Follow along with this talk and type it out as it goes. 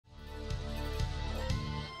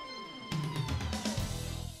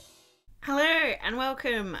and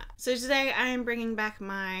welcome. So today I am bringing back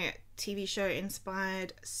my TV show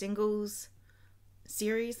inspired singles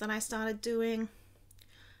series that I started doing.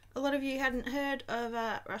 A lot of you hadn't heard of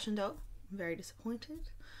Russian Doll. I'm very disappointed.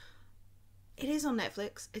 It is on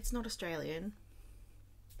Netflix. It's not Australian.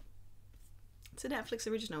 It's a Netflix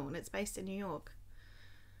original and it's based in New York.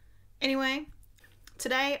 Anyway,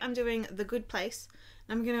 today I'm doing The Good Place.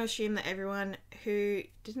 And I'm going to assume that everyone who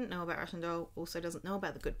didn't know about Russian Doll also doesn't know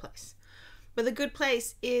about The Good Place. But The Good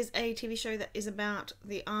Place is a TV show that is about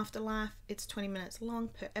the afterlife. It's 20 minutes long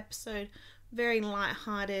per episode. Very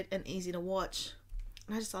light-hearted and easy to watch.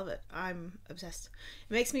 And I just love it. I'm obsessed.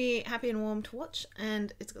 It makes me happy and warm to watch,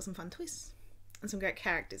 and it's got some fun twists and some great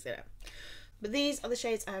characters in it. But these are the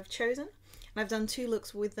shades I have chosen, and I've done 2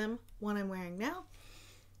 looks with them. One I'm wearing now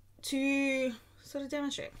to sort of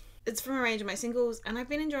demonstrate. It's from a range of my singles, and I've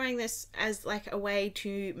been enjoying this as like a way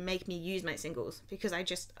to make me use my singles because I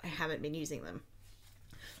haven't been using them.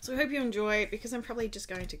 So I hope you enjoy, because I'm probably just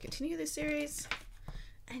going to continue this series,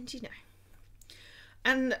 and you know.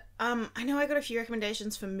 And I know I got a few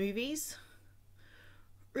recommendations for movies.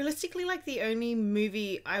 Realistically, like the only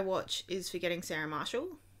movie I watch is Forgetting Sarah Marshall.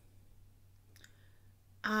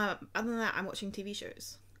 Other than that, I'm watching TV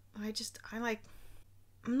shows.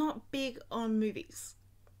 I'm not big on movies.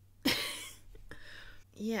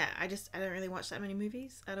 Yeah, I don't really watch that many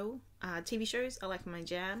movies at all. TV shows are like my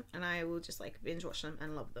jam, and I will just like binge watch them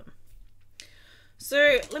and love them.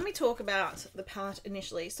 So let me talk about the palette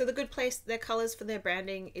initially. So The Good Place, their colours for their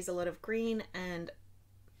branding is a lot of green and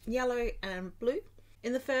yellow and blue.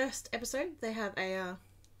 In the first episode, they have a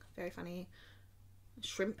very funny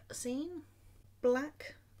shrimp scene.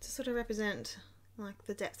 Black to sort of represent like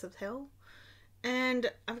the depths of hell.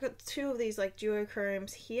 And I've got 2 of these like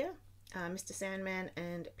duochromes here. Mr. Sandman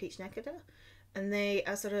and Peach Nectar, and they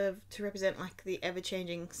are sort of to represent like the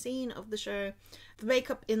ever-changing scene of the show. The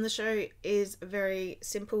makeup in the show is very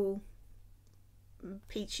simple,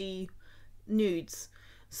 peachy nudes.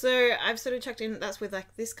 So I've sort of chucked in, that's where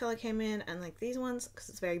like this colour came in, and like these ones, because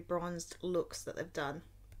it's very bronzed looks that they've done.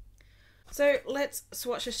 So let's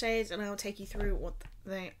swatch the shades and I'll take you through what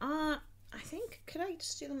they are. I think, could I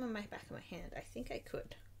just do them on my back of my hand? I think I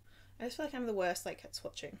could. I just feel like I'm the worst like at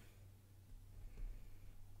swatching.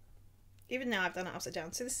 Even now I've done it upside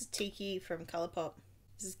down. So this is Tiki from Colourpop.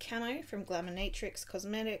 This is Camo from Glaminatrix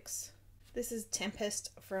Cosmetics. This is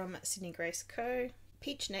Tempest from Sydney Grace Co.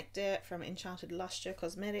 Peach Nectar from Enchanted Lustre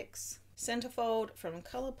Cosmetics. Centrefold from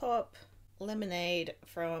Colourpop. Lemonade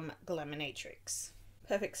from Glaminatrix.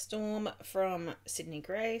 Perfect Storm from Sydney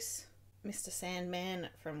Grace. Mr. Sandman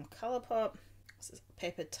from Colourpop. This is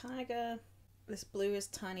Paper Tiger. This blue is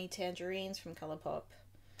Tiny Tagerines from Colourpop.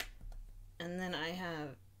 And then I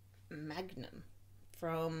have Magnum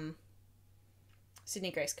from Sydney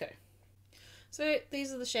Grace Co. So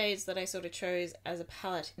these are the shades that I sort of chose as a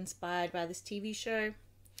palette inspired by this TV show.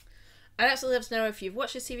 I'd absolutely love to know if you've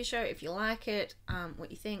watched this TV show, if you like it,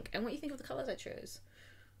 what you think, and what you think of the colours I chose.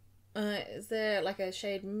 Is there like a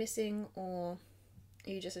shade missing, or are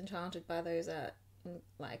you just enchanted by those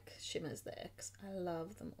like shimmers there? Because I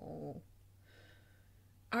love them all.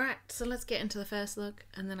 Alright, so let's get into the first look,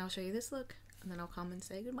 and then I'll show you this look, and then I'll come and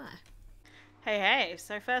say goodbye. Hey,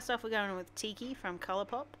 so first off we're going with Tiki from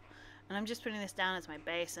Colourpop, and I'm just putting this down as my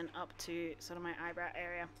base and up to sort of my eyebrow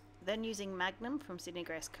area. Then using Magnum from Sydney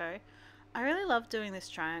Grace Co. I really love doing this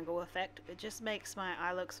triangle effect. It just makes my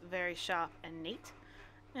eye looks very sharp and neat,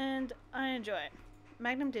 and I enjoy it.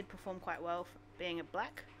 Magnum did perform quite well for being a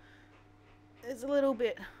black. It's a little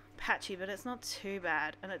bit patchy, but it's not too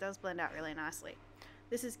bad, and it does blend out really nicely.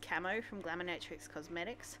 This is Camo from Glaminatrix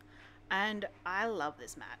Cosmetics. And I love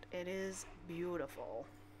this matte. It is beautiful.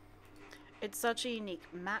 It's such a unique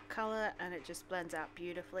matte colour, and it just blends out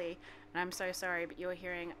beautifully. And I'm so sorry, but you're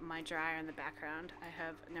hearing my dryer in the background. I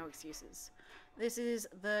have no excuses. This is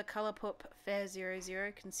the Colourpop Fair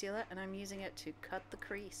 00 concealer, and I'm using it to cut the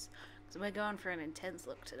crease. So we're going for an intense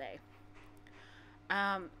look today.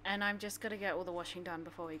 And I'm just going to get all the washing done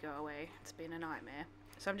before we go away. It's been a nightmare.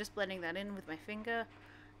 So I'm just blending that in with my finger.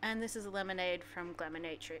 And this is Lemonade from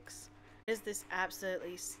Glaminatrix. It is this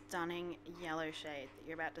absolutely stunning yellow shade that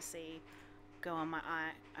you're about to see go on my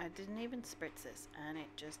eye. I didn't even spritz this, and it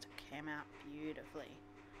just came out beautifully.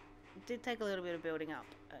 It did take a little bit of building up,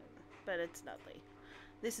 but it's lovely.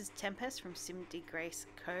 This is Tempest from Sydney Grace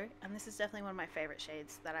Co. And this is definitely one of my favourite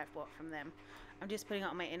shades that I've bought from them. I'm just putting it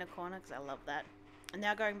on my inner corner because I love that. And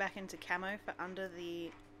now going back into Camo for under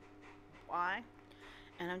the eye.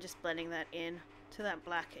 And I'm just blending that in to that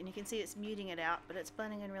black, and you can see it's muting it out, but it's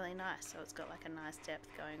blending in really nice, so it's got like a nice depth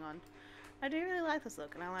going on. I do really like this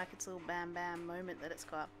look, and I like its little bam bam moment that it's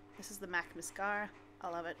got. This is the MAC mascara. I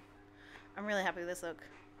love it. I'm really happy with this look.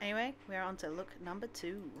 Anyway, we're on to look number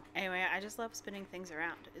 2. Anyway, I just love spinning things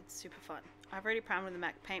around. It's super fun. I've already primed with the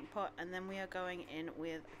MAC paint pot, and then we are going in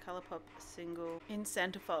with a Colourpop single in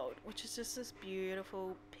Centrefold, which is just this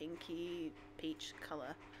beautiful pinky peach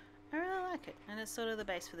colour. I really like it, and it's sort of the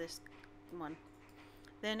base for this one.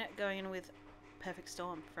 Then going in with Perfect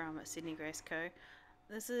Storm from Sydney Grace Co.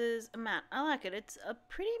 This is a matte. I like it. It's a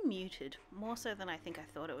pretty muted, more so than I think I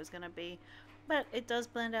thought it was going to be. But it does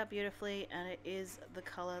blend out beautifully, and it is the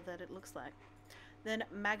colour that it looks like. Then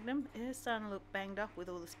Magnum is starting to look banged up with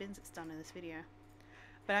all the spins it's done in this video.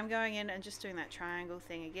 But I'm going in and just doing that triangle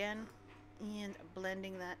thing again and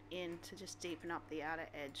blending that in to just deepen up the outer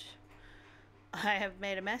edge. I have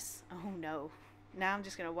made a mess. Oh no. Now I'm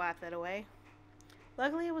just going to wipe that away.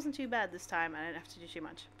 Luckily it wasn't too bad this time. I didn't have to do too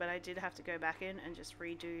much. But I did have to go back in and just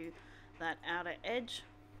redo that outer edge.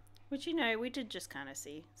 Which, you know, we did just kind of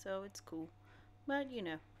see. So it's cool. But, you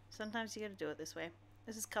know, sometimes you gotta do it this way.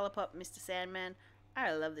 This is Colourpop Mr. Sandman.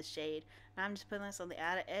 I love this shade. And I'm just putting this on the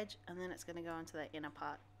outer edge, and then it's gonna go into that inner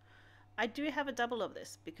part. I do have a double of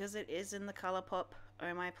this, because it is in the Colourpop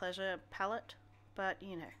Oh My Pleasure palette. But,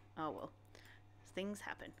 you know, oh well. Things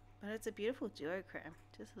happen. But it's a beautiful duochrome.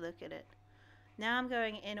 Just look at it. Now I'm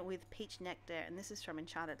going in with Peach Nectar, and this is from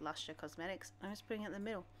Enchanted Lustre Cosmetics. I'm just putting it in the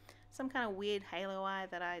middle. Some kind of weird halo eye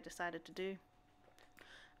that I decided to do.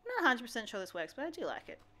 I'm not 100% sure this works, but I do like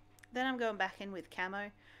it. Then I'm going back in with Camo,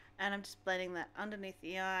 and I'm just blending that underneath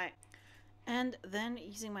the eye. And then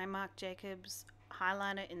using my Marc Jacobs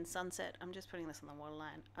highlighter in Sunset, I'm just putting this on the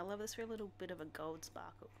waterline. I love this for a little bit of a gold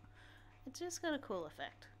sparkle. It's just got a cool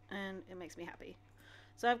effect, and it makes me happy.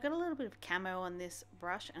 So I've got a little bit of camo on this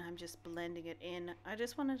brush, and I'm just blending it in. I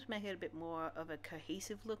just wanted to make it a bit more of a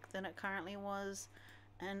cohesive look than it currently was,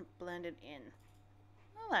 and blend it in.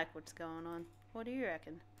 I like what's going on. What do you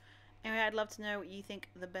reckon? Anyway, I'd love to know what you think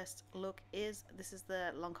the best look is. This is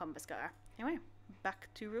the Lancome mascara. Anyway, back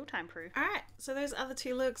to real time, Prue. Alright, so those other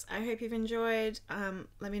 2 looks, I hope you've enjoyed.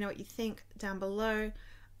 Let me know what you think down below.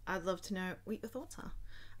 I'd love to know what your thoughts are.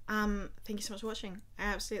 Thank you so much for watching. I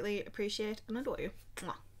absolutely appreciate and adore you.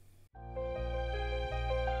 Mwah.